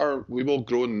through that we will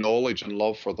grow in knowledge and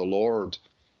love for the Lord.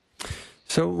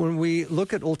 So when we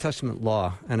look at Old Testament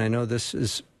law, and I know this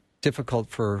is difficult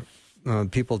for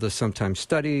people to sometimes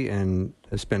study and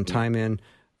spend time in,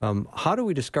 how do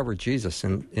we discover Jesus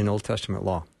in Old Testament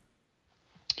law?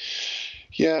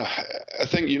 Yeah, I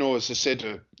think, as I said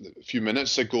a few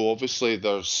minutes ago, obviously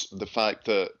there's the fact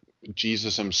that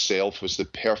Jesus Himself was the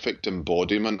perfect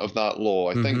embodiment of that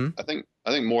law. I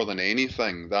think more than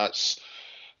anything, that's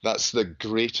the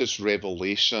greatest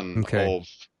revelation of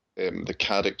the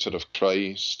character of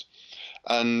Christ.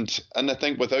 And I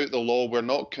think without the law, we're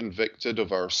not convicted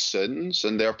of our sins,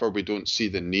 and therefore we don't see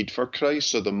the need for Christ.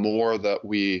 So the more that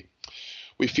we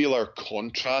feel our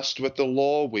contrast with the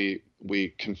law,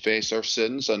 we confess our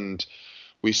sins, and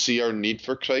we see our need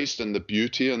for Christ and the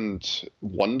beauty and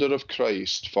wonder of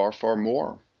Christ far, far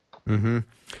more. Mm-hmm.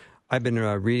 I've been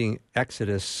reading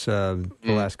Exodus the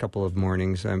last couple of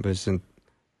mornings. I was in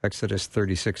Exodus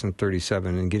 36 and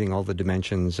 37 and getting all the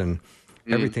dimensions and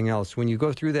everything else. When you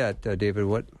go through that, David,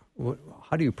 what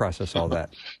How do you process all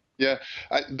that? Yeah,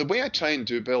 the way I try and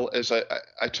do, Bill, is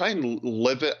I try and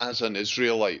live it as an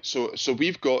Israelite. So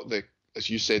we've got as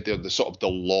you said there, the sort of the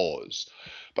laws,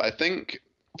 but I think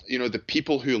the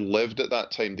people who lived at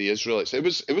that time, the Israelites, it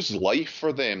was life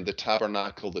for them, the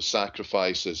tabernacle, the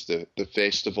sacrifices, the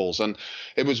festivals, and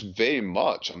it was very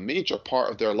much a major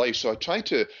part of their life. So I try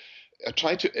to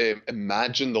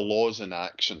imagine the laws in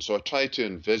action. So I try to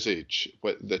envisage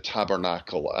with the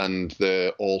tabernacle and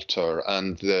the altar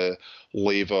and the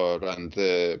laver and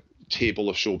the table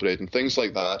of showbread and things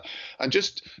like that, and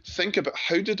just think about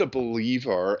how did a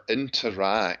believer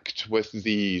interact with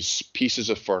these pieces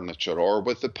of furniture, or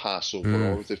with the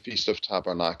Passover, or with the Feast of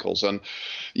Tabernacles. And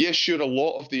yes, sure, a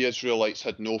lot of the Israelites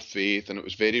had no faith, and it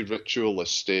was very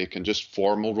ritualistic and just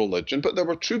formal religion, but there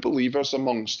were true believers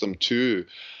amongst them too.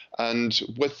 And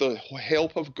with the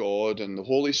help of God and the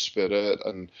Holy Spirit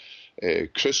and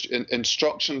Christian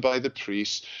instruction by the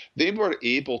priests, they were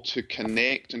able to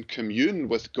connect and commune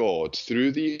with God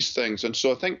through these things. And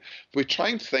so I think if we try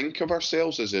and think of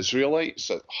ourselves as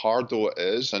Israelites, hard though it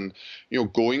is, and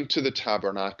going to the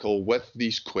tabernacle with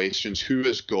these questions, who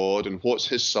is God and what's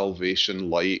his salvation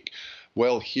like?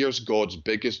 Well, here's God's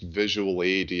biggest visual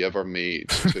aid he ever made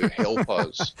to help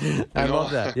us. I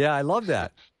love that. Yeah, I love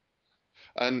that.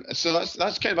 And so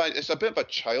that's kind of it's a bit of a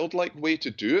childlike way to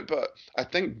do it, but I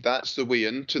think that's the way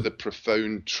into the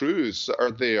profound truths that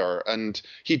are there. And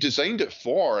he designed it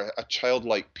for a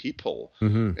childlike people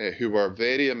who were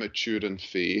very immature in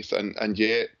faith, and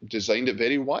yet designed it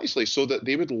very wisely so that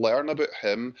they would learn about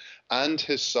him and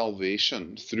his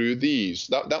salvation through these.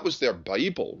 That was their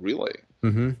Bible, really.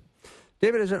 Mm-hmm.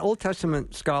 David, as an Old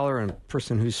Testament scholar and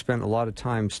person who's spent a lot of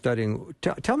time studying,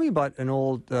 tell me about an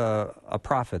old a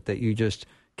prophet that you just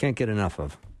can't get enough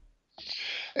of.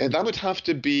 That would have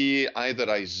to be either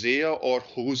Isaiah or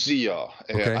Hosea.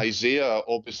 Okay. Isaiah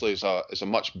obviously is a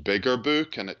much bigger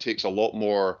book, and it takes a lot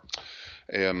more,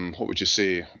 what would you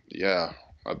say? Yeah,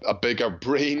 a bigger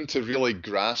brain to really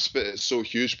grasp it. It's so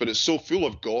huge, but it's so full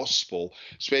of gospel,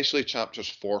 especially chapters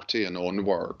 40 and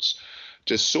onwards.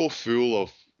 Just so full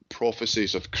of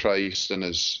prophecies of Christ and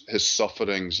his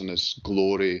sufferings and his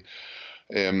glory.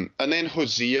 And then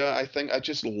Hosea, I think I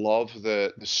just love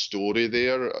the story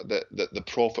there that the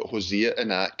prophet Hosea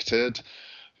enacted,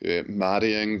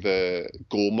 marrying the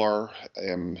Gomer,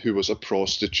 who was a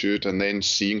prostitute, and then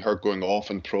seeing her going off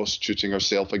and prostituting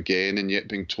herself again, and yet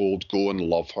being told, go and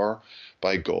love her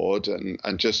by God. And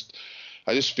I just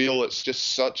feel it's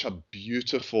just such a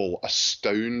beautiful,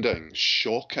 astounding,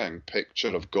 shocking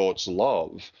picture of God's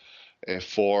love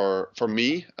for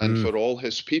me and for all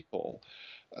his people.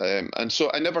 And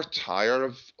so I never tire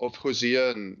of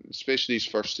Hosea, and especially these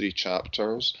first 3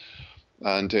 chapters.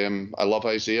 And I love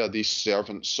Isaiah, these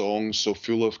servant songs so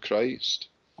full of Christ.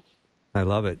 I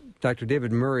love it. Dr.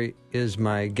 David Murray is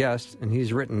my guest, and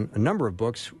he's written a number of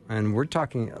books, and we're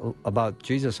talking about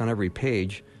Jesus on every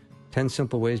page. 10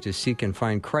 Simple Ways to Seek and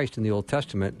Find Christ in the Old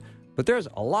Testament. But there's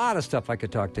a lot of stuff I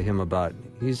could talk to him about.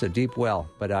 He's a deep well,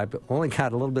 but I've only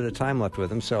got a little bit of time left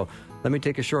with him. So let me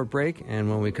take a short break, and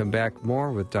when we come back,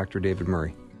 more with Dr. David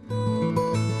Murray.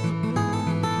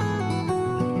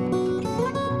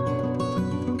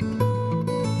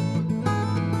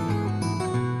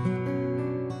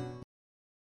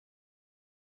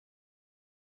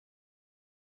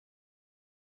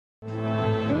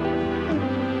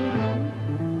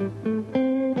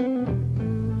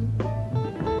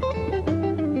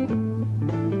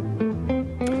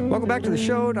 Welcome back to the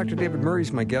show. Dr. David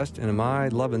Murray's my guest, and am I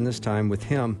loving this time with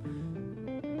him?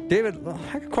 David, I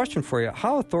have a question for you.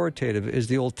 How authoritative is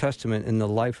the Old Testament in the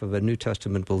life of a New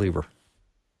Testament believer?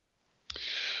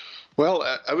 Well,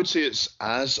 I would say it's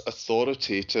as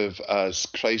authoritative as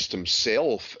Christ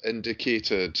himself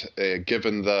indicated,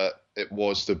 given that it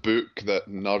was the book that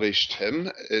nourished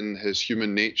him in his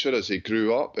human nature as he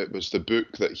grew up. It was the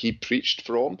book that he preached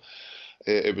from.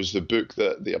 It was the book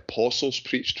that the apostles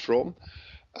preached from.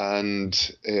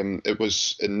 And it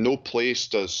was in no place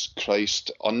does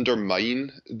Christ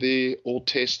undermine the Old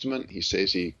Testament. He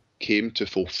says he came to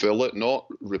fulfill it, not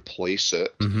replace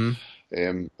it,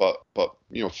 but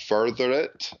further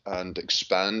it and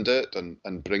expand it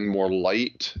and bring more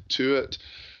light to it.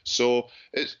 So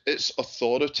it's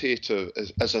authoritative,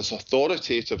 as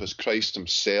authoritative as Christ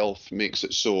himself makes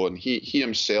it so. And he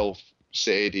himself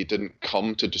said he didn't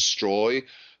come to destroy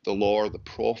the law or the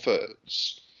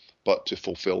prophets, but to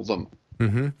fulfill them.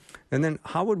 Mm-hmm. And then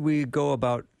how would we go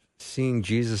about seeing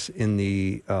Jesus in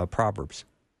the Proverbs?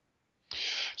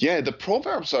 Yeah, the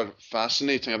Proverbs are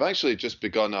fascinating. I've actually just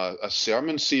begun a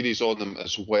sermon series on them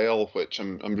as well, which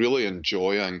I'm really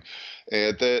enjoying.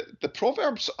 The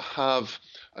Proverbs have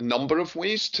a number of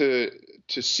ways to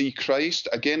see Christ.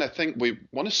 Again, I think we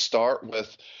want to start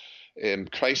with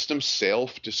Christ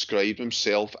himself described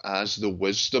himself as the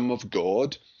wisdom of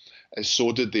God.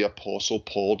 So did the Apostle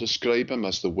Paul describe him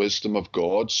as the wisdom of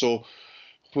God. So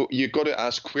you've got to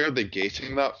ask, where are they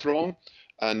getting that from?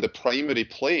 And the primary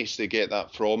place they get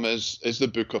that from is the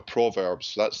book of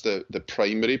Proverbs. That's the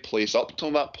primary place up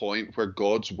till that point where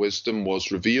God's wisdom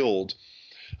was revealed.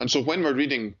 And so when we're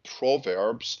reading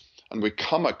Proverbs and we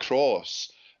come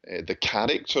across the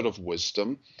character of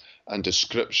wisdom and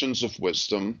descriptions of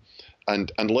wisdom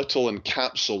and little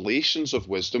encapsulations of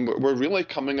wisdom, we're really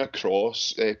coming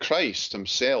across Christ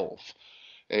himself,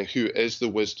 who is the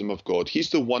wisdom of God.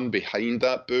 He's the one behind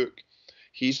that book.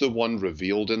 He's the one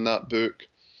revealed in that book.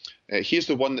 He's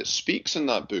the one that speaks in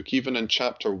that book. Even in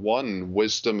chapter 1,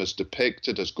 wisdom is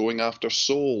depicted as going after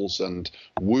souls and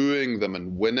wooing them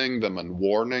and winning them and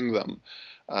warning them.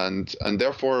 And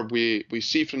therefore we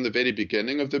see from the very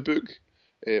beginning of the book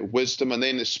wisdom, and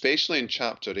then especially in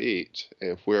chapter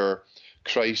 8, where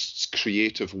Christ's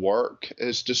creative work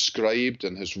is described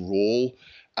and his role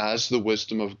as the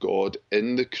wisdom of God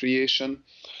in the creation.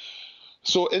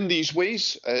 So in these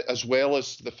ways, as well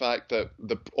as the fact that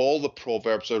all the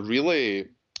Proverbs are really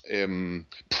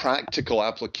practical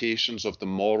applications of the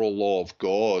moral law of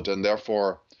God, and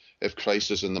therefore, if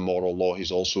Christ is in the moral law,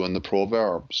 he's also in the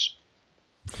Proverbs.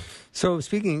 So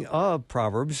speaking of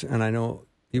Proverbs, and I know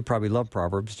you probably love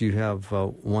Proverbs, do you have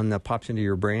one that pops into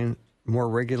your brain more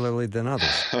regularly than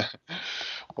others?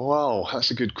 Wow, that's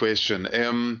a good question.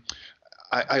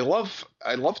 I love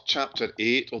chapter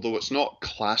 8, although it's not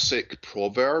classic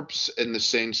Proverbs in the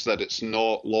sense that it's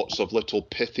not lots of little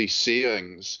pithy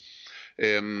sayings.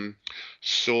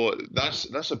 So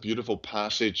that's a beautiful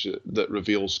passage that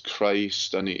reveals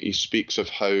Christ, and he speaks of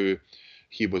how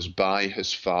he was by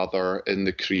his Father in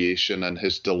the creation and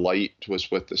his delight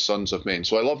was with the sons of men.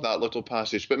 So I love that little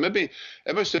passage. But maybe if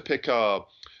I was to pick a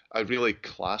really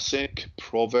classic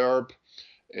proverb,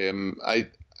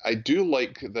 I do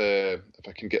like if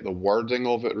I can get the wording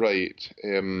of it right,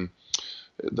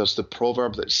 there's the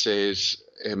proverb that says,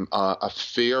 a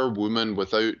fair woman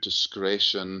without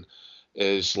discretion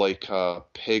is like a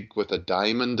pig with a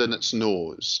diamond in its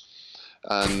nose.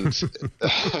 And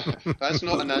that's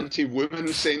not an anti-woman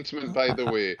sentiment, by the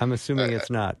way. I'm assuming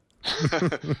it's not.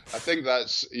 I think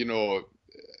that's,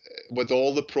 with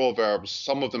all the Proverbs,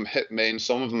 some of them hit men,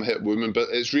 some of them hit women, but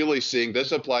it's really saying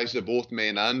this applies to both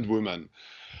men and women.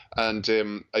 And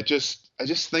I just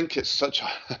think it's such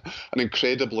an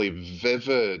incredibly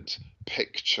vivid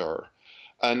picture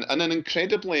and an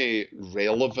incredibly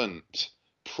relevant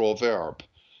proverb,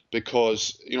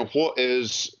 because what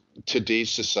is today's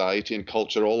society and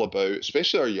culture all about,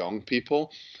 especially our young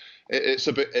people? It's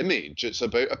about image, it's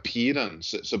about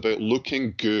appearance, it's about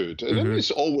looking good. And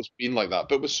it's always been like that,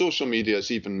 but with social media it's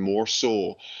even more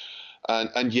so.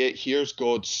 And yet here's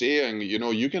God saying,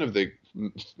 you can have the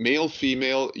male,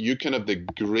 female, you can have the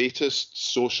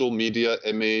greatest social media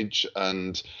image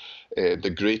and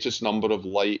the greatest number of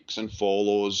likes and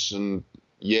follows, and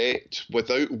yet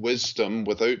without wisdom,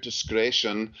 without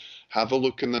discretion, have a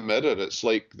look in the mirror. It's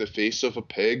like the face of a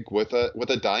pig with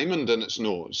a diamond in its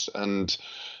nose, and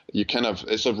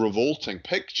it's a revolting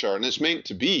picture, and it's meant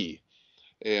to be.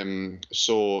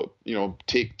 So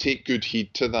take good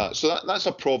heed to that. So that's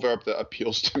a proverb that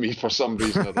appeals to me for some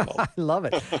reason or another. I love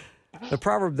it. The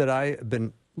proverb that I've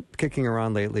been kicking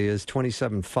around lately is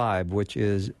 27:5, which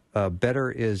is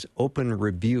better is open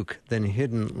rebuke than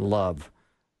hidden love.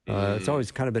 It's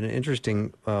always kind of been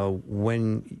interesting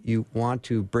when you want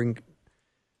to bring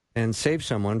and save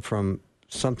someone from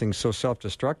something so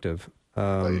self-destructive,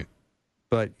 Right.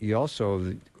 but you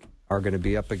also are going to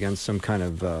be up against some kind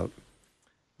of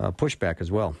pushback as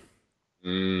well.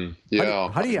 Yeah.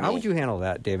 How would you handle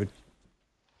that, David?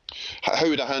 How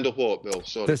would I handle what, Bill?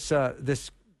 Sorry.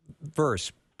 This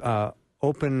verse,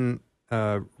 open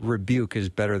rebuke is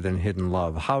better than hidden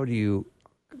love. How do you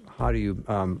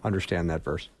understand that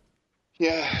verse?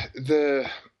 Yeah, the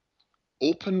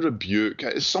open rebuke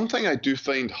is something I do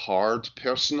find hard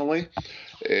personally,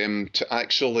 to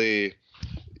actually,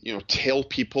 tell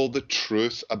people the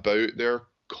truth about their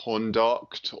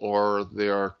conduct or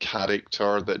their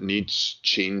character that needs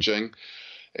changing.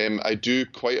 I do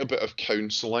quite a bit of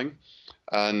counselling,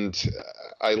 and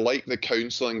I like the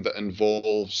counselling that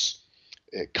involves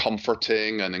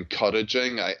comforting and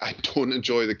encouraging. I don't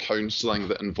enjoy the counselling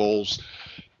that involves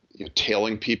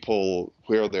telling people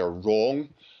where they're wrong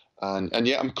And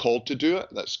yet I'm called to do it.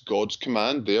 That's God's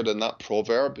command there in that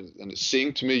proverb. And it's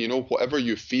saying to me, you know, whatever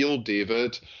you feel,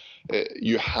 David,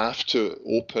 you have to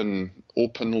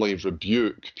openly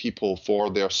rebuke people for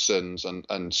their sins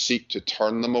and seek to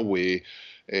turn them away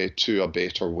to a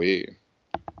better way.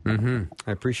 Mm-hmm.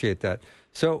 I appreciate that.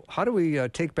 So how do we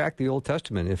take back the Old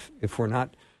Testament if we're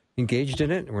not engaged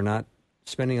in it and we're not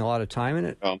spending a lot of time in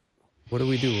it? What do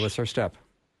we do? What's our step?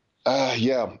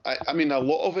 Yeah, I mean, a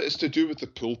lot of it is to do with the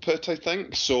pulpit, I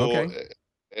think. So, Okay.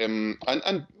 and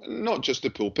not just the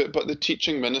pulpit, but the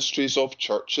teaching ministries of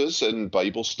churches and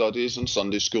Bible studies and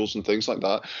Sunday schools and things like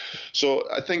that. So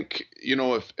I think, you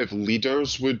know, if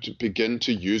leaders would begin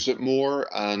to use it more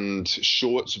and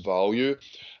show its value,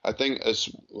 I think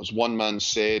as one man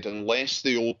said, unless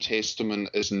the Old Testament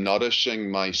is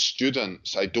nourishing my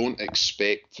students, I don't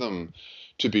expect them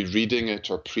to be reading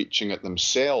it or preaching it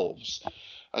themselves.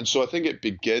 And so I think it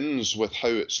begins with how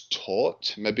it's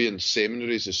taught, maybe in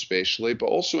seminaries especially, but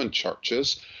also in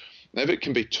churches. Now, if it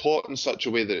can be taught in such a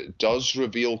way that it does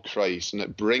reveal Christ and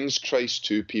it brings Christ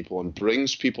to people and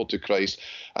brings people to Christ,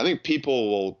 I think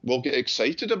people will get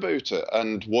excited about it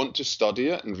and want to study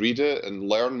it and read it and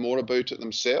learn more about it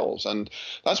themselves. And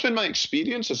that's been my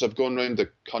experience as I've gone around the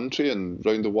country and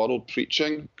around the world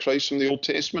preaching Christ from the Old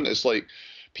Testament. It's like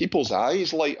people's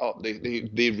eyes light up.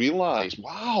 They realize,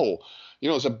 wow, you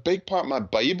know, it's a big part of my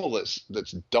Bible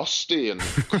that's dusty and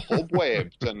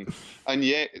cobwebbed, and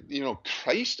yet, you know,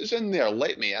 Christ is in there.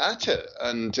 Let me at it,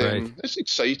 and Right. it's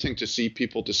exciting to see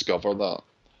people discover that.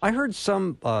 I heard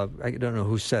some, I don't know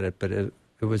who said it, but it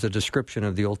was a description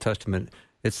of the Old Testament.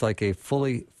 It's like a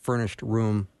fully furnished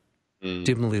room,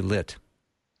 dimly lit.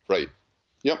 Right.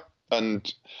 Yep.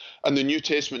 And the New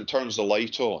Testament turns the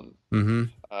light on. Mm-hmm.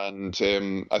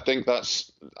 And I think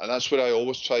that's what I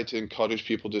always try to encourage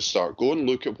people to start. Go and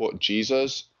look at what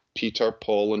Jesus, Peter,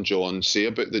 Paul, and John say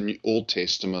about the Old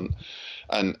Testament,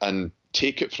 and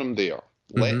take it from there.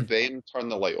 Let them turn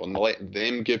the light on. Let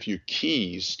them give you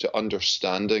keys to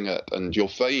understanding it, and you'll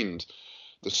find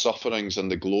the sufferings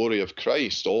and the glory of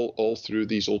Christ all through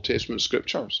these Old Testament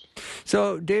scriptures.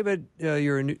 So, David,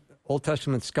 you're an Old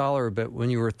Testament scholar, but when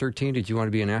you were 13, did you want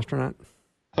to be an astronaut?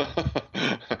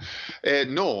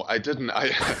 No, I didn't.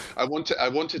 I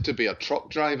wanted to be a truck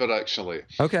driver, actually.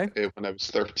 Okay. When I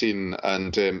was 13,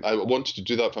 and I wanted to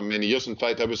do that for many years. In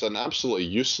fact, I was an absolutely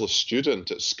useless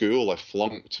student at school. I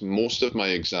flunked most of my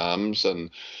exams and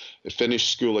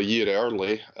finished school a year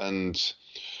early, and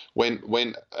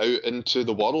went out into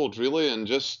the world really, and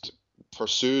just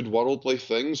pursued worldly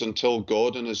things until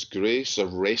God in His grace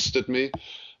arrested me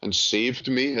and saved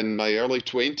me in my early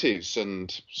 20s,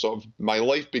 and sort of my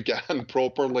life began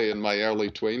properly in my early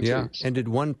 20s. Yeah. And did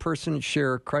one person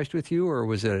share Christ with you, or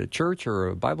was it a church or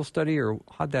a Bible study, or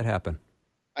how'd that happen?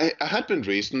 I had been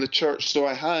raised in the church, so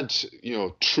I had, you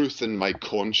know, truth in my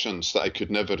conscience that I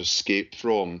could never escape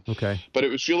from. Okay. But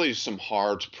it was really some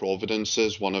hard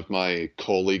providences. One of my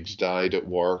colleagues died at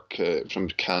work from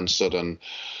cancer, and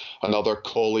another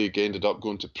colleague ended up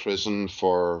going to prison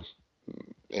for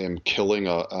killing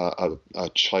a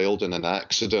child in an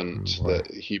accident. That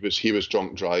he was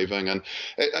drunk driving, and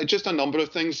just a number of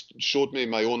things showed me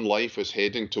my own life was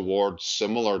heading towards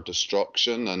similar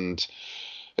destruction. And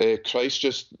Christ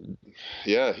just,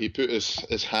 he put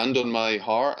his hand on my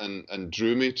heart and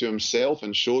drew me to Himself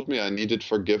and showed me I needed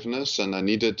forgiveness and I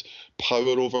needed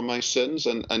power over my sins,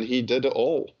 and He did it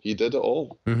all. He did it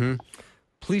all. Mm-hmm.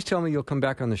 Please tell me you'll come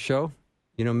back on the show.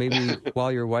 You know, maybe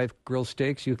while your wife grills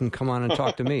steaks, you can come on and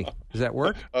talk to me. Does that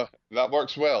work? That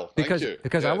works well. Thank you.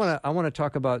 Because yes. I want to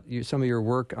talk about some of your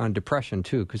work on depression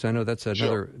too, because I know that's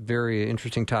another very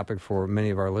interesting topic for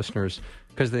many of our listeners.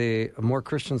 Because more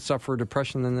Christians suffer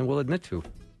depression than they will admit to.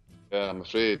 Yeah, I'm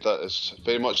afraid that is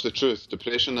very much the truth.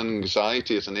 Depression and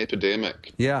anxiety is an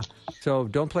epidemic. Yeah. So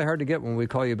don't play hard to get when we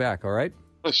call you back. All right.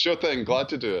 Sure thing. Glad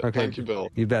to do it. Okay. Thank you, Bill.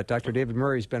 You bet. Dr. David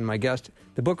Murray's been my guest.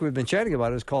 The book we've been chatting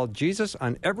about is called Jesus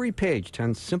on Every Page,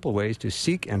 10 Simple Ways to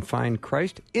Seek and Find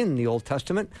Christ in the Old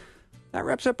Testament. That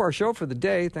wraps up our show for the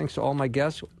day. Thanks to all my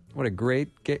guests. What a great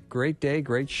day,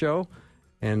 great show.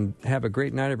 And have a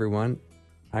great night, everyone.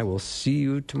 I will see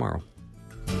you tomorrow.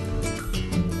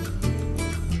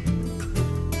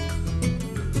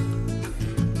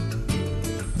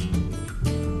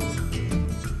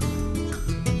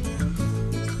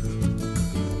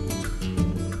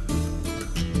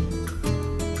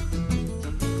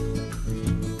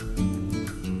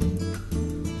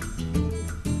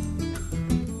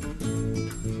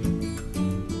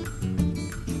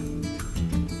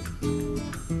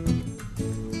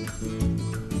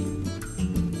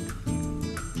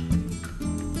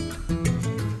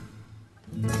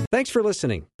 Thanks for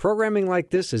listening. Programming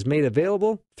like this is made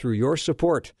available through your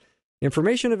support.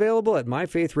 Information available at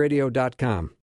myfaithradio.com.